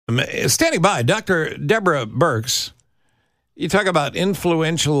Standing by, Dr. Deborah Birx. You talk about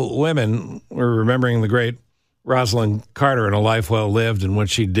influential women. We're remembering the great Rosalind Carter and a life well lived and what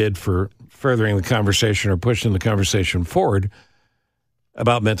she did for furthering the conversation or pushing the conversation forward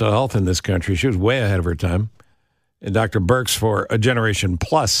about mental health in this country. She was way ahead of her time. And Dr. Birx, for a generation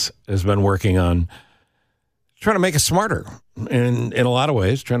plus, has been working on trying to make us smarter in a lot of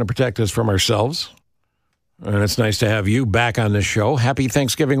ways, trying to protect us from ourselves. And it's nice to have you back on this show. Happy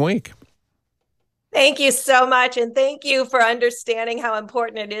Thanksgiving week. Thank you so much. And thank you for understanding how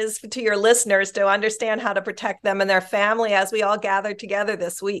important it is to your listeners to understand how to protect them and their family as we all gather together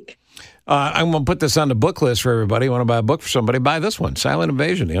this week. I'm going to put this on the book list for everybody. You want to buy a book for somebody? Buy this one, Silent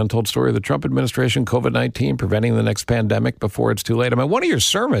Invasion, The Untold Story of the Trump Administration, COVID-19, Preventing the Next Pandemic Before It's Too Late. I mean, one of your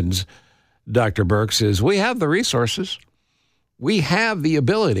sermons, Dr. Birx, is we have the resources, we have the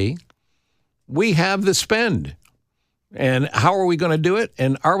ability, we have the spend. And how are we going to do it?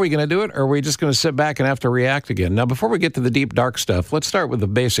 And are we going to do it? Or are we just going to sit back and have to react again? Now, before we get to the deep, dark stuff, let's start with the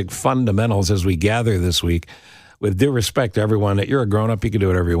basic fundamentals as we gather this week. With due respect to everyone, that you're a grown-up, you can do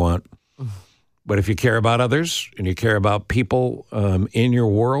whatever you want. But if you care about others and you care about people in your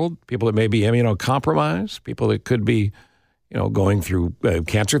world, people that may be immunocompromised, people that could be, going through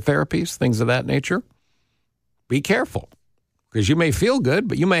cancer therapies, things of that nature, be careful. Because you may feel good,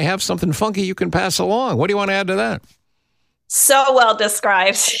 but you may have something funky you can pass along. What do you want to add to that? So well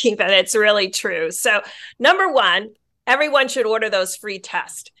described, Stephen. It's really true. So number one, everyone should order those free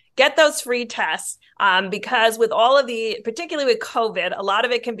tests. Get those free tests because with all of particularly with COVID, a lot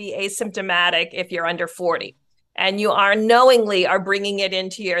of it can be asymptomatic if you're under 40 and you are knowingly bringing it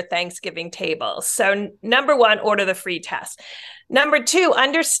into your Thanksgiving table. So number one, order the free test. Number two,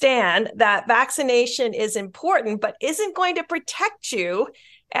 understand that vaccination is important, but isn't going to protect you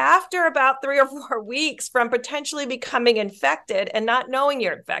after about 3 or 4 weeks from potentially becoming infected and not knowing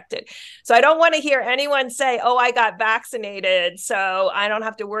you're infected. So I don't want to hear anyone say, oh, I got vaccinated, so I don't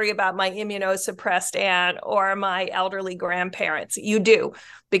have to worry about my immunosuppressed aunt or my elderly grandparents. You do,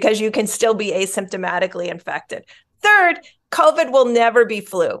 because you can still be asymptomatically infected. Third, COVID will never be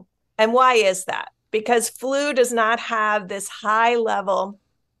flu. And why is that? Because flu does not have this high level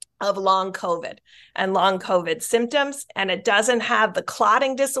of long COVID and long COVID symptoms, and it doesn't have the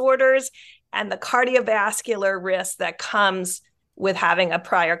clotting disorders and the cardiovascular risk that comes with having a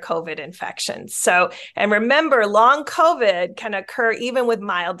prior COVID infection. So, and remember, long COVID can occur even with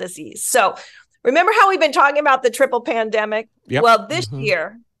mild disease. So remember how we've been talking about the triple pandemic? Yep. Well, this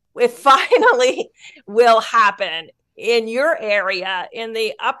year, it finally will happen in your area, in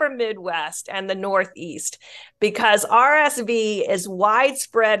the upper Midwest and the Northeast, because RSV is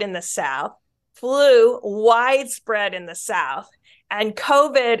widespread in the South, flu widespread in the South, and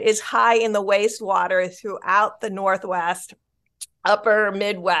COVID is high in the wastewater throughout the Northwest, upper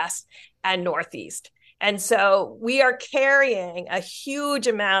Midwest, and Northeast. And so we are carrying a huge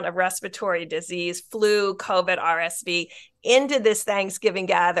amount of respiratory disease, flu, COVID, RSV, into this Thanksgiving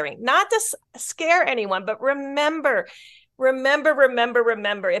gathering. Not to scare anyone, but remember,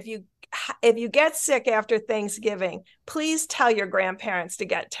 if you get sick after Thanksgiving, please tell your grandparents to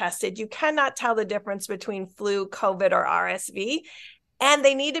get tested. You cannot tell the difference between flu, COVID, or RSV. And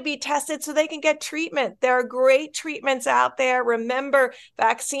they need to be tested so they can get treatment. There are great treatments out there. Remember,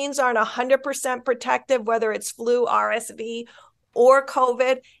 vaccines aren't 100% protective, whether it's flu, RSV, or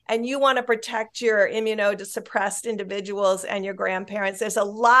COVID, and you want to protect your immunosuppressed individuals and your grandparents. There's a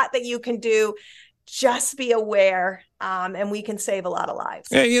lot that you can do. Just be aware, and we can save a lot of lives.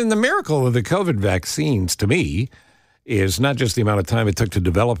 And the miracle of the COVID vaccines, to me, is not just the amount of time it took to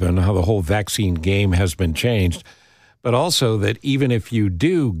develop and how the whole vaccine game has been changed, but also that even if you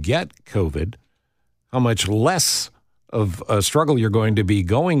do get COVID, how much less of a struggle you're going to be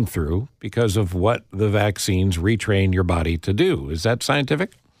going through because of what the vaccines retrain your body to do. Is that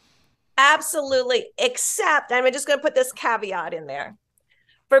scientific? Absolutely, except, I'm just going to put this caveat in there.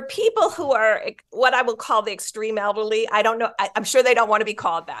 For people who are what I will call the extreme elderly, I don't know, I'm sure they don't want to be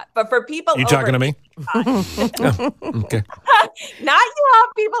called that, but for people You talking to me? Oh, okay. Not you all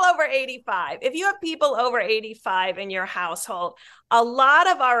people over 85. If you have people over 85 in your household, a lot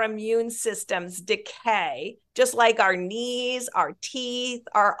of our immune systems decay, just like our knees, our teeth,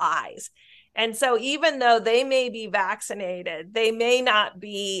 our eyes. And so even though they may be vaccinated, they may not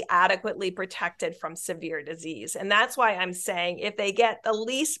be adequately protected from severe disease. And that's why I'm saying if they get the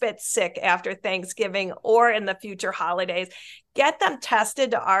least bit sick after Thanksgiving or in the future holidays, Get them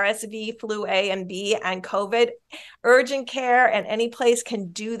tested to RSV, flu A and B, and COVID. Urgent care and any place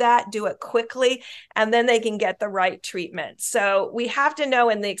can do that, do it quickly, and then they can get the right treatment. So we have to know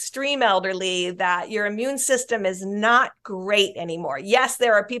in the extreme elderly that your immune system is not great anymore. Yes,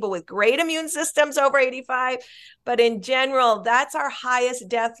 there are people with great immune systems over 85, but in general, that's our highest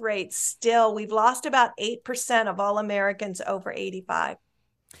death rate still. We've lost about 8% of all Americans over 85.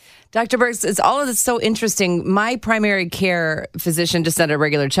 Dr. Birx, it's all of this so interesting. My primary care physician just at a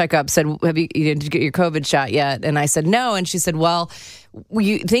regular checkup said, did you get your COVID shot yet? And I said, no. And she said, well,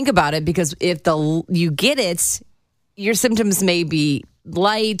 you think about it, because if you get it, your symptoms may be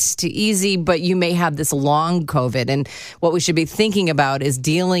light to easy, but you may have this long COVID. And what we should be thinking about is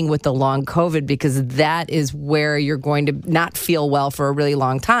dealing with the long COVID, because that is where you're going to not feel well for a really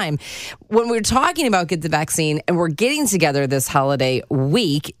long time. When we're talking about get the vaccine and we're getting together this holiday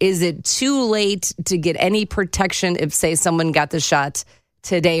week, is it too late to get any protection if, say, someone got the shot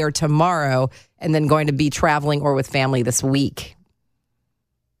today or tomorrow and then going to be traveling or with family this week?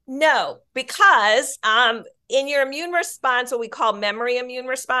 No, because in your immune response, what we call memory immune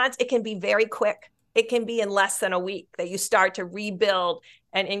response, it can be very quick. It can be in less than a week that you start to rebuild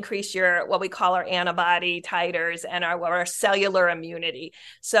and increase your, what we call our antibody titers and our cellular immunity.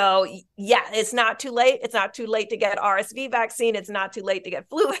 So yeah, it's not too late. It's not too late to get RSV vaccine. It's not too late to get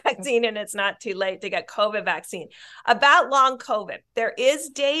flu vaccine, and it's not too late to get COVID vaccine. About long COVID, there is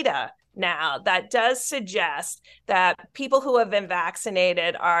data now that does suggest that people who have been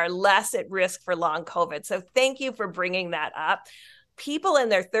vaccinated are less at risk for long COVID. So thank you for bringing that up. People in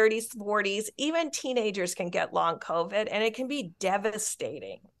their 30s, 40s, even teenagers can get long COVID, and it can be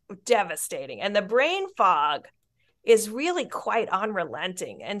devastating. And the brain fog is really quite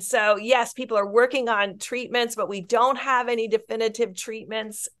unrelenting. And so, yes, people are working on treatments, but we don't have any definitive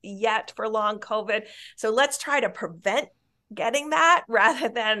treatments yet for long COVID. So let's try to prevent getting that rather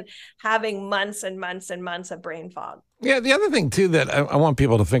than having months and months and months of brain fog. Yeah, the other thing, too, that I want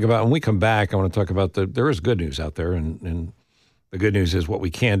people to think about, when we come back, I want to talk about there is good news out there, and the good news is what we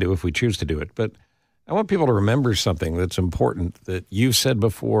can do if we choose to do it. But I want people to remember something that's important that you've said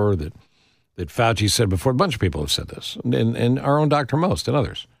before, that Fauci said before. A bunch of people have said this, and our own Dr. Most and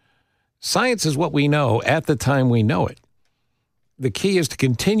others. Science is what we know at the time we know it. The key is to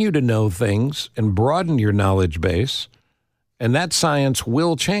continue to know things and broaden your knowledge base, and that science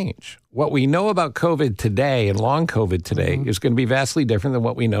will change. What we know about COVID today and long COVID today is going to be vastly different than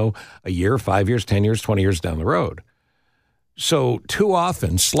what we know a year, 5 years, 10 years, 20 years down the road. So too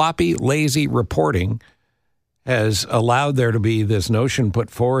often, sloppy, lazy reporting has allowed there to be this notion put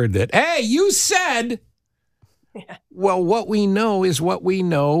forward that, hey, you said, well, what we know is what we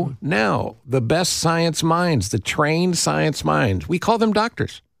know now. The best science minds, the trained science minds, we call them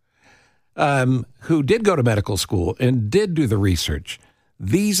doctors, who did go to medical school and did do the research.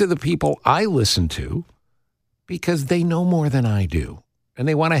 These are the people I listen to because they know more than I do, and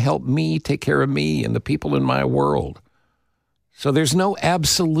they want to help me take care of me and the people in my world. So there's no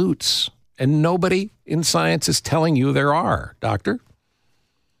absolutes, and nobody in science is telling you there are, Doctor.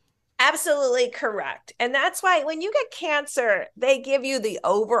 Absolutely correct. And that's why when you get cancer, they give you the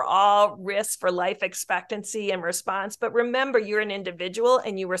overall risk for life expectancy and response. But remember, you're an individual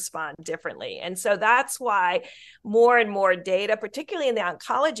and you respond differently. And so that's why more and more data, particularly in the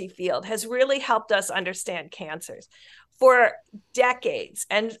oncology field, has really helped us understand cancers. For decades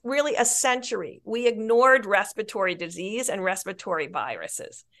and really a century, we ignored respiratory disease and respiratory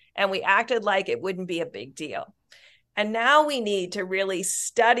viruses, and we acted like it wouldn't be a big deal. And now we need to really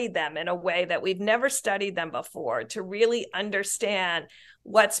study them in a way that we've never studied them before, to really understand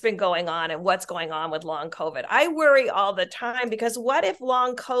what's been going on and what's going on with long COVID. I worry all the time, because what if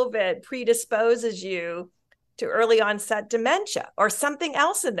long COVID predisposes you to early onset dementia or something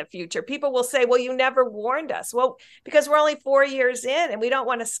else in the future? People will say, well, you never warned us. Well, because we're only 4 years in and we don't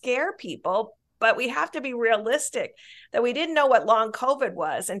want to scare people, but we have to be realistic that we didn't know what long COVID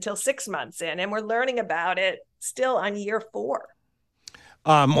was until 6 months in, and we're learning about it still on year 4.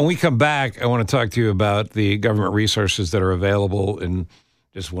 When we come back, I want to talk to you about the government resources that are available, and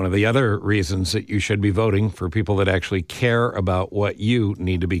just one of the other reasons that you should be voting for people that actually care about what you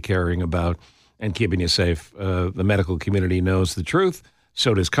need to be caring about and keeping you safe. The medical community knows the truth.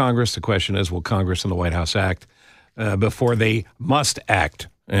 So does Congress. The question is, will Congress and the White House act before they must act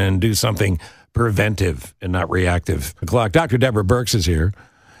and do something preventive and not reactive? The clock. Dr. Deborah Birx is here.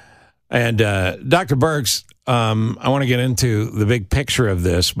 And Dr. Birx, I want to get into the big picture of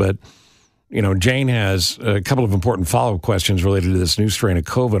this, but Jane has a couple of important follow-up questions related to this new strain of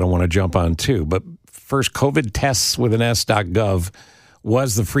COVID I want to jump on too. But first, COVIDtests with an S.gov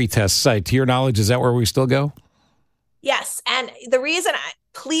was the free test site. To your knowledge, is that where we still go? Yes. And the reason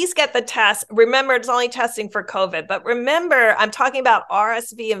please get the test. Remember, it's only testing for COVID, but remember, I'm talking about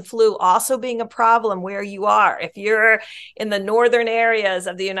RSV and flu also being a problem where you are. If you're in the northern areas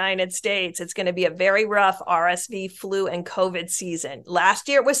of the United States, it's going to be a very rough RSV, flu, and COVID season. Last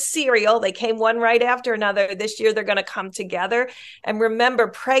year it was serial. They came one right after another. This year they're going to come together. And remember,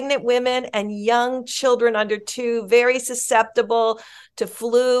 pregnant women and young children under 2, very susceptible to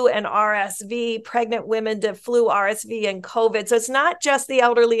flu and RSV, pregnant women to flu, RSV, and COVID. So it's not just the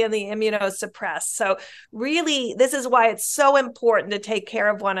elderly and the immunosuppressed. So really, this is why it's so important to take care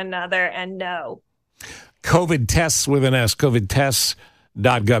of one another and know. COVID tests with an S,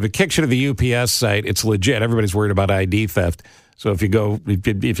 covidtests.gov. It kicks you to the UPS site. It's legit. Everybody's worried about ID theft. So if you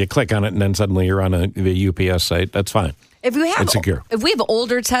click on it and then suddenly you're on the UPS site, that's fine. It's secure. If we have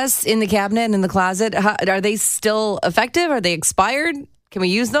older tests in the cabinet and in the closet, are they still effective? Are they expired? Can we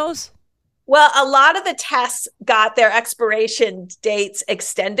use those? Well, a lot of the tests got their expiration dates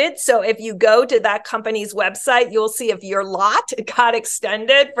extended. So if you go to that company's website, you'll see if your lot got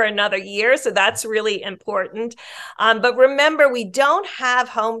extended for another year. So that's really important. But remember, we don't have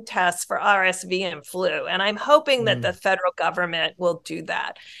home tests for RSV and flu. And I'm hoping that the federal government will do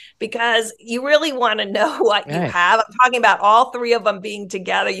that because you really want to know what you have. I'm talking about all 3 of them being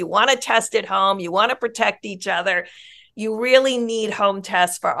together. You want to test at home. You want to protect each other. You really need home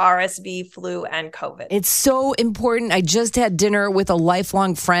tests for RSV, flu, and COVID. It's so important. I just had dinner with a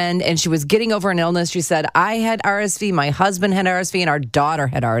lifelong friend, and she was getting over an illness. She said, I had RSV, my husband had RSV, and our daughter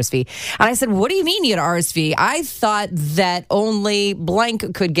had RSV. And I said, what do you mean you had RSV? I thought that only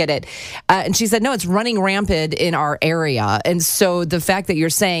blank could get it. And she said, no, it's running rampant in our area. And so the fact that you're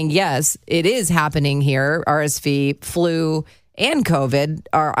saying, yes, it is happening here, RSV, flu, and COVID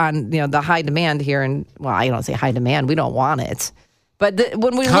are on, the high demand here. And well, I don't say high demand. We don't want it. But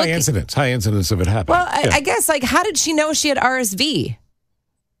when we high incidence of it happening. Well, I guess, how did she know she had RSV?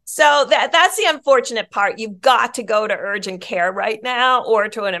 So that's the unfortunate part. You've got to go to urgent care right now or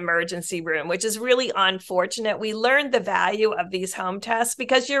to an emergency room, which is really unfortunate. We learned the value of these home tests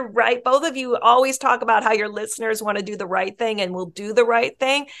because you're right. Both of you always talk about how your listeners want to do the right thing and will do the right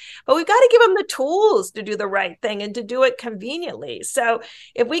thing. But we've got to give them the tools to do the right thing and to do it conveniently. So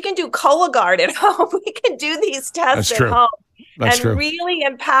if we can do Cologuard at home, we can do these tests at home and really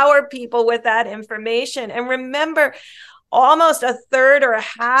empower people with that information. And remember, almost a third or a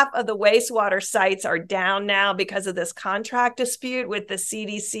half of the wastewater sites are down now because of this contract dispute with the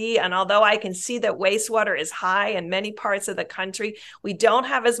CDC. And although I can see that wastewater is high in many parts of the country, we don't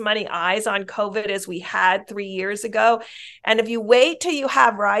have as many eyes on COVID as we had 3 years ago. And if you wait till you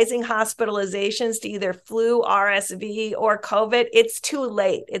have rising hospitalizations to either flu, RSV, or COVID, it's too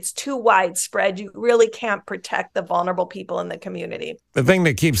late. It's too widespread. You really can't protect the vulnerable people in the community. The thing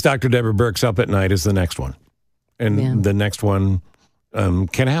that keeps Dr. Deborah Birx up at night is the next one. And the next one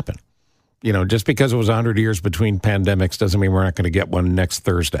can happen. Just because it was 100 years between pandemics doesn't mean we're not going to get one next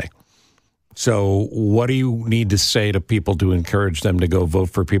Thursday. So what do you need to say to people to encourage them to go vote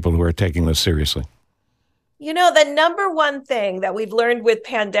for people who are taking this seriously? The number one thing that we've learned with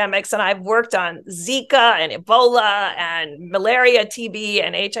pandemics, and I've worked on Zika and Ebola and malaria, TB,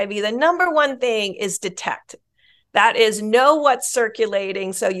 and HIV, the number one thing is detect. That is, know what's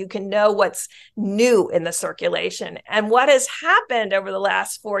circulating so you can know what's new in the circulation. And what has happened over the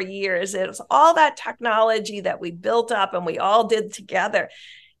last 4 years is all that technology that we built up and we all did together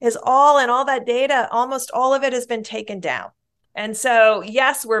and all that data, almost all of it has been taken down. And so,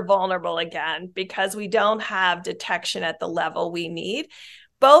 yes, we're vulnerable again because we don't have detection at the level we need,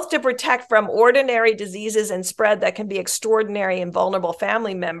 both to protect from ordinary diseases and spread that can be extraordinary in vulnerable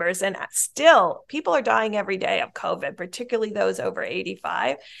family members. And still, people are dying every day of COVID, particularly those over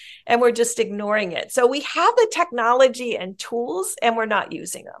 85, and we're just ignoring it. So we have the technology and tools, and we're not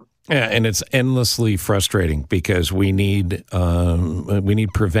using them. Yeah, and it's endlessly frustrating because we need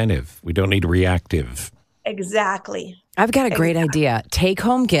preventive. We don't need reactive. Exactly. I've got a great idea. Take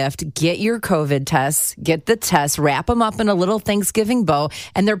home gift, get your COVID tests, get the tests, wrap them up in a little Thanksgiving bow,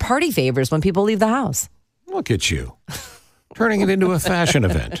 and they're party favors when people leave the house. Look at you, turning it into a fashion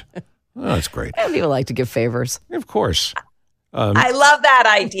event. Oh, that's great. And people like to give favors. Of course. I love that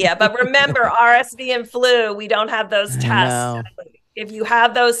idea. But remember, RSV and flu, we don't have those tests. No. If you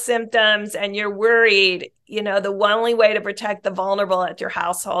have those symptoms and you're worried, the only way to protect the vulnerable at your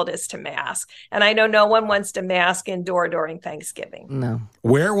household is to mask. And I know no one wants to mask indoor during Thanksgiving. No.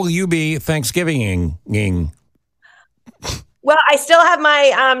 Where will you be Thanksgiving-ing? Well, I still have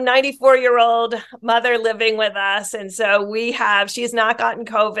my 94-year-old mother living with us. And so she's not gotten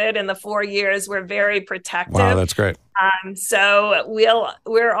COVID in the 4 years. We're very protective. Wow, that's great. So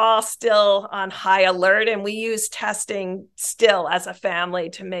we're all still on high alert, and we use testing still as a family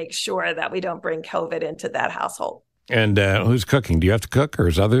to make sure that we don't bring COVID into that household. And who's cooking? Do you have to cook, or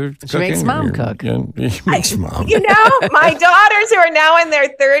is other cooking? She makes mom cook. Makes mom. My daughters who are now in their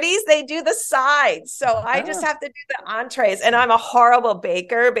 30s, they do the sides. So I just have to do the entrees. And I'm a horrible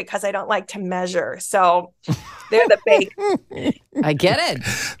baker because I don't like to measure. So they're the baker. I get it.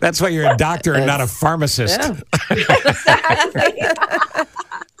 That's why you're a doctor and not a pharmacist. Yeah. Exactly.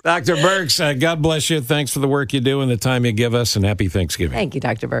 Dr. Birx, God bless you. Thanks for the work you do and the time you give us, and happy Thanksgiving. Thank you,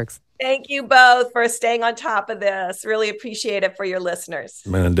 Dr. Birx. Thank you both for staying on top of this. Really appreciate it for your listeners.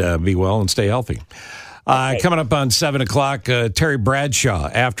 And be well and stay healthy. Coming up on 7 o'clock, Terry Bradshaw,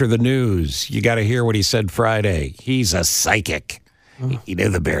 After the News. You got to hear what he said Friday. He's a psychic. He knew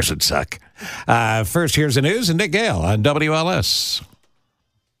the Bears would suck. First, here's the news and Nick Gale on WLS.